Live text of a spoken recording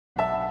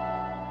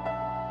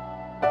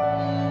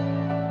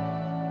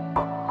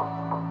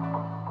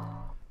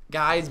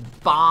Guys,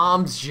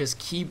 bombs just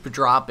keep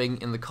dropping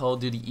in the Call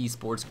of Duty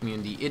esports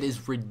community. It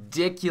is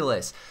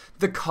ridiculous.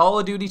 The Call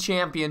of Duty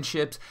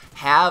Championships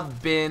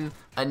have been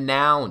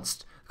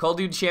announced. Call of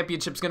Duty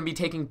Championship is going to be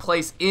taking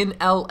place in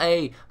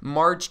LA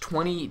March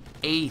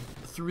 28th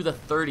through the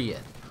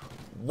 30th.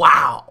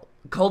 Wow.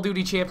 Call of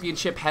Duty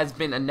Championship has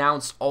been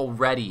announced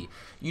already.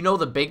 You know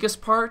the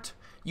biggest part?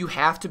 You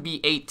have to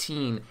be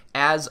 18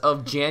 as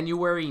of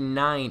January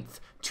 9th,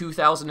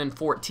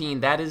 2014.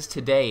 That is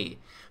today.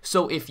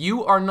 So if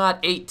you are not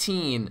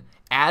 18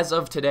 as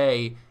of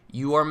today,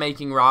 you are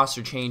making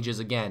roster changes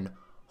again.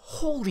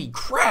 Holy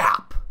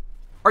crap!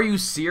 Are you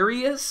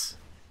serious?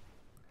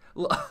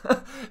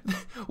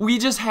 We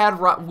just had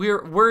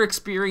we're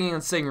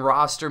experiencing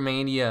Roster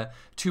Mania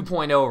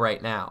 2.0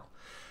 right now.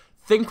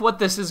 Think what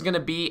this is going to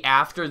be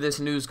after this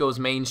news goes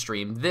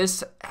mainstream.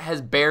 This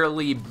has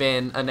barely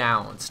been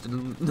announced.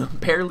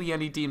 Barely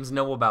any teams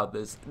know about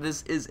this.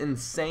 This is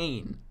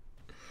insane.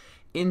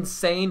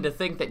 Insane to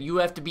think that you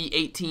have to be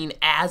 18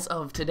 as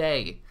of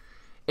today.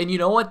 And you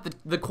know what?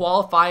 The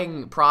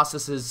qualifying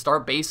processes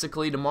start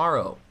basically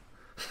tomorrow.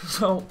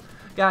 So,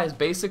 guys,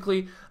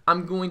 basically,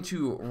 I'm going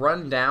to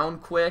run down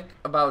quick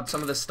about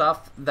some of the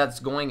stuff that's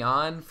going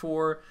on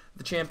for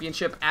the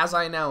championship. As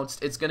I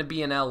announced, it's going to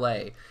be in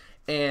LA.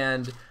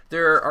 And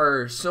there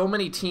are so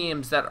many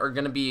teams that are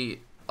going to be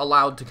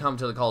allowed to come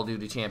to the Call of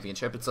Duty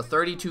Championship. It's a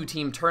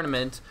 32-team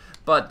tournament,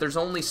 but there's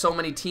only so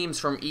many teams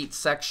from each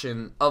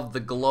section of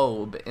the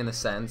globe, in a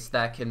sense,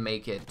 that can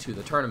make it to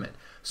the tournament.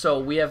 So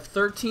we have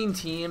 13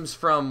 teams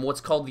from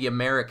what's called the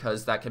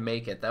Americas that can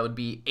make it. That would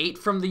be 8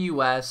 from the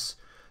US,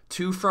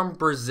 2 from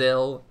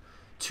Brazil,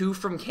 2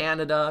 from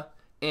Canada,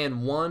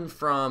 and 1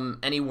 from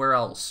anywhere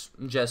else.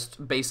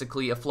 Just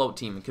basically a float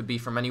team. It could be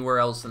from anywhere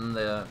else in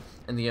the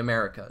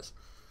Americas.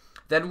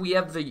 Then we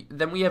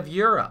have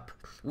Europe.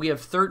 We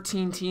have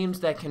 13 teams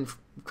that can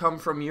come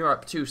from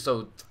Europe too.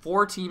 So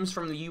 4 teams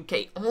from the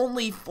UK.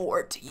 Only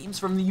 4 teams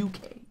from the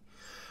UK.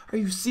 Are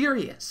you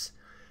serious?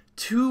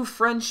 2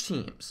 French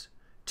teams.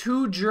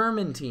 2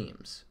 German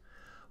teams.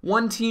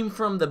 1 team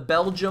from the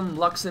Belgium,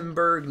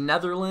 Luxembourg,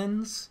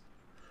 Netherlands.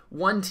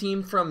 1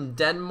 team from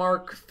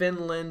Denmark,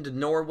 Finland,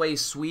 Norway,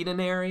 Sweden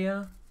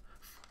area.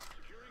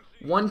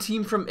 1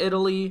 team from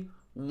Italy.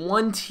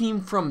 1 team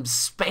from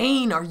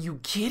Spain. Are you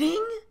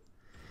kidding?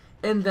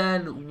 And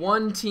then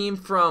 1 team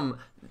from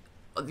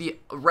the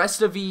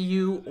rest of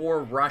EU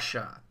or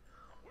Russia.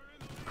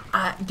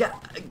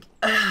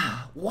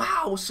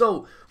 Wow.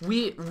 So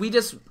we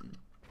just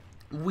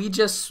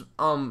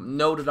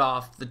noted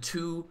off the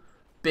 2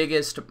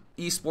 biggest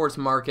esports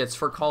markets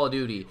for Call of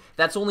Duty.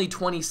 That's only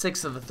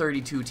 26 of the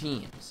 32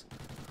 teams.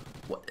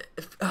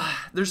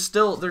 There's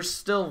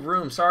still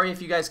room. Sorry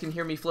if you guys can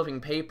hear me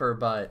flipping paper,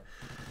 but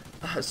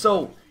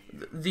so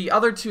the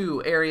other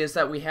 2 areas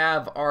that we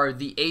have are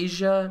the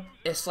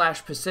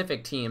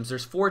Asia/Pacific teams.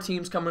 There's 4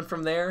 teams coming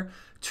from there.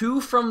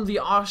 2 from the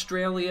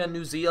Australia,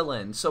 New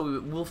Zealand.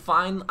 So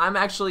I'm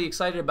actually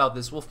excited about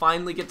this. We'll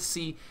finally get to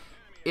see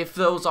if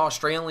those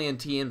Australian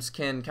teams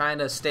can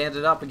kind of stand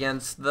it up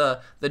against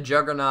the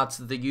juggernauts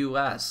of the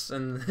US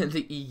and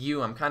the EU.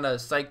 I'm kind of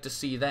psyched to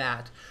see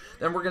that.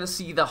 Then we're going to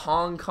see the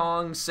Hong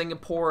Kong,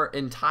 Singapore,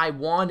 and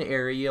Taiwan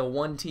area.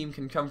 1 team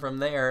can come from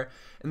there,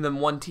 and then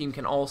 1 team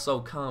can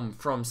also come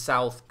from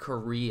South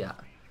Korea.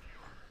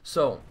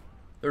 So,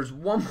 there's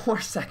 1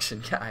 more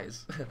section,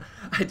 guys.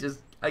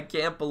 I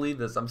can't believe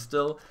this. I'm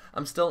still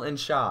in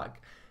shock.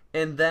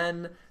 And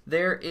then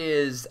there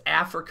is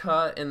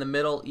Africa and the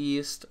Middle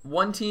East.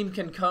 1 team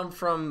can come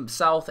from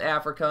South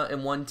Africa,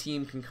 and 1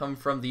 team can come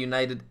from the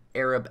United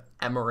Arab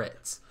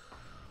Emirates.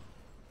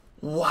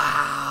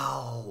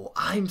 Wow,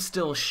 I'm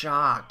still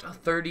shocked. A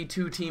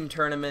 32-team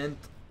tournament,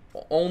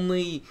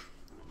 only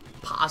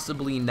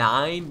possibly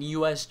 9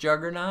 US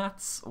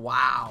juggernauts.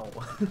 Wow,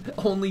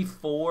 only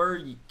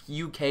 4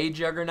 UK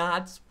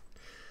juggernauts.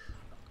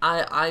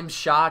 I'm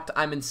shocked.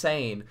 I'm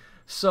insane.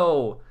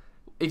 So,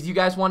 if you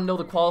guys want to know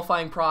the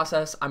qualifying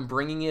process, I'm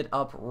bringing it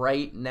up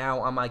right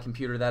now on my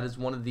computer. That is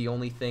one of the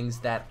only things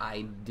that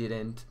I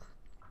didn't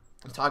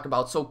talk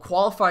about. So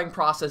qualifying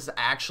process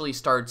actually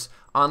starts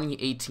on the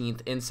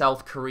 18th in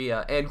South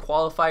Korea, and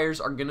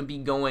qualifiers are going to be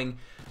going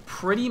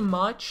pretty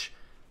much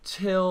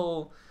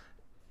till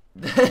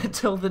the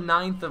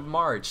 9th of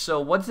March. So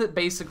what's it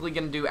basically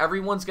going to do?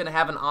 Everyone's going to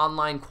have an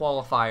online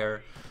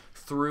qualifier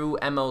through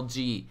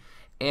MLG.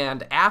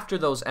 And after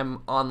those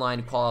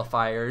online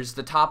qualifiers,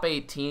 the top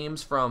 8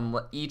 teams from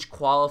each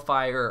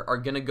qualifier are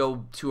going to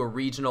go to a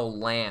regional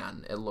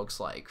LAN, it looks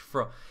like.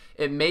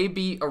 It may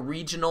be a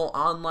regional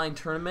online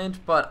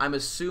tournament, but I'm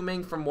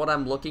assuming from what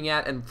I'm looking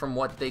at and from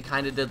what they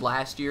kind of did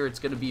last year, it's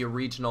going to be a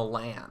regional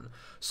LAN.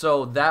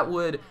 So that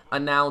would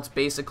announce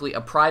basically a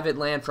private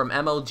LAN from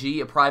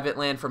MLG, a private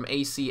LAN from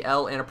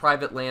ACL, and a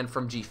private LAN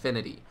from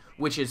Gfinity,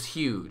 which is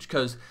huge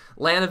because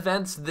LAN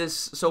events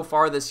so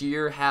far this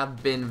year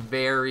have been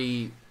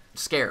very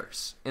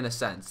scarce in a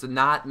sense.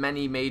 Not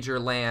many major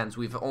LANs.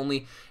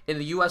 In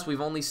the US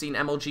we've only seen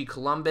MLG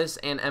Columbus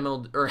and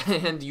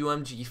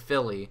UMG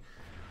Philly.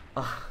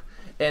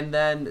 And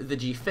then the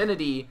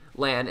Gfinity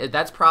LAN,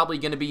 that's probably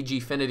going to be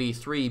Gfinity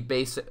 3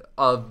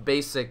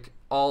 basic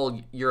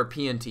all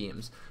European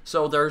teams.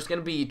 So there's going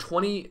to be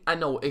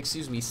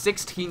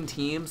 16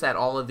 teams at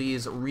all of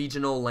these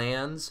regional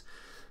LANs.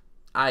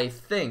 I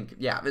think,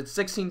 yeah, it's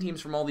 16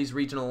 teams from all these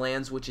regional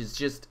LANs, which is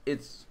just,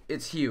 it's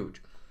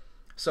huge.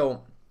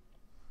 So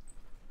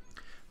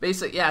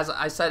basically, yeah, as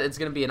I said, it's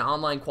going to be an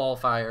online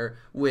qualifier,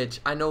 which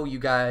I know you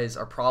guys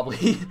are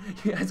probably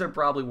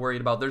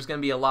worried about. There's going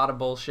to be a lot of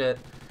bullshit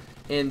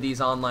in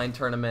these online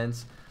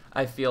tournaments,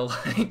 I feel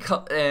like.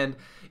 And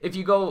if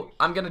you go,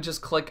 I'm going to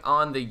just click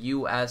on the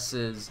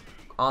US's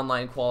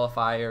online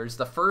qualifiers.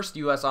 The first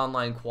US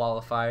online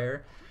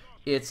qualifier,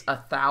 it's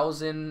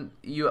 1,000,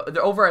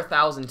 over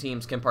 1,000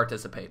 teams can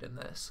participate in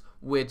this,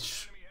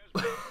 which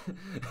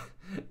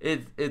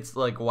it's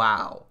like,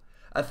 wow.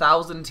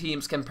 1,000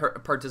 teams can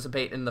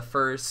participate in the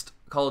first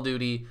Call of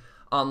Duty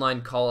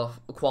online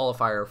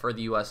qualifier for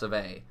the US of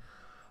A,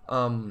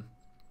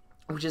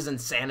 which is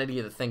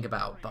insanity to think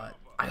about. But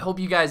I hope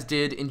you guys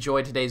did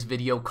enjoy today's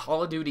video.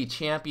 Call of Duty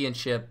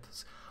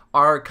Championships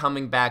are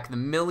coming back. The $1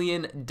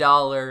 million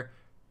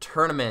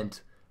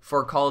tournament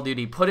for Call of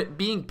Duty,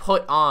 being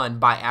put on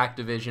by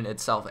Activision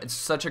itself. It's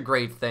such a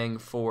great thing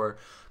for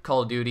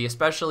Call of Duty,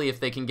 especially if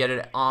they can get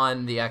it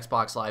on the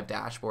Xbox Live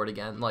dashboard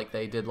again like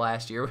they did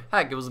last year.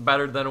 Heck, it was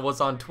better than it was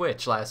on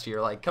Twitch last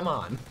year. Like, come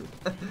on.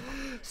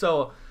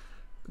 So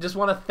just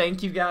want to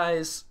thank you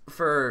guys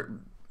for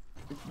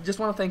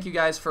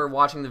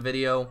watching the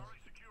video.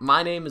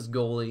 My name is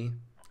Goalie.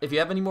 If you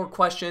have any more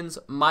questions,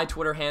 my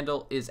Twitter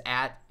handle is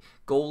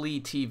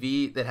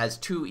 @GoalieTV. That has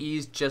 2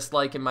 E's, just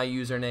like in my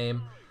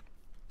username.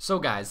 So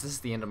guys, this is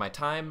the end of my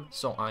time,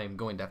 so I'm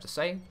going to have to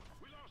say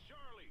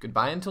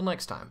goodbye until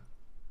next time.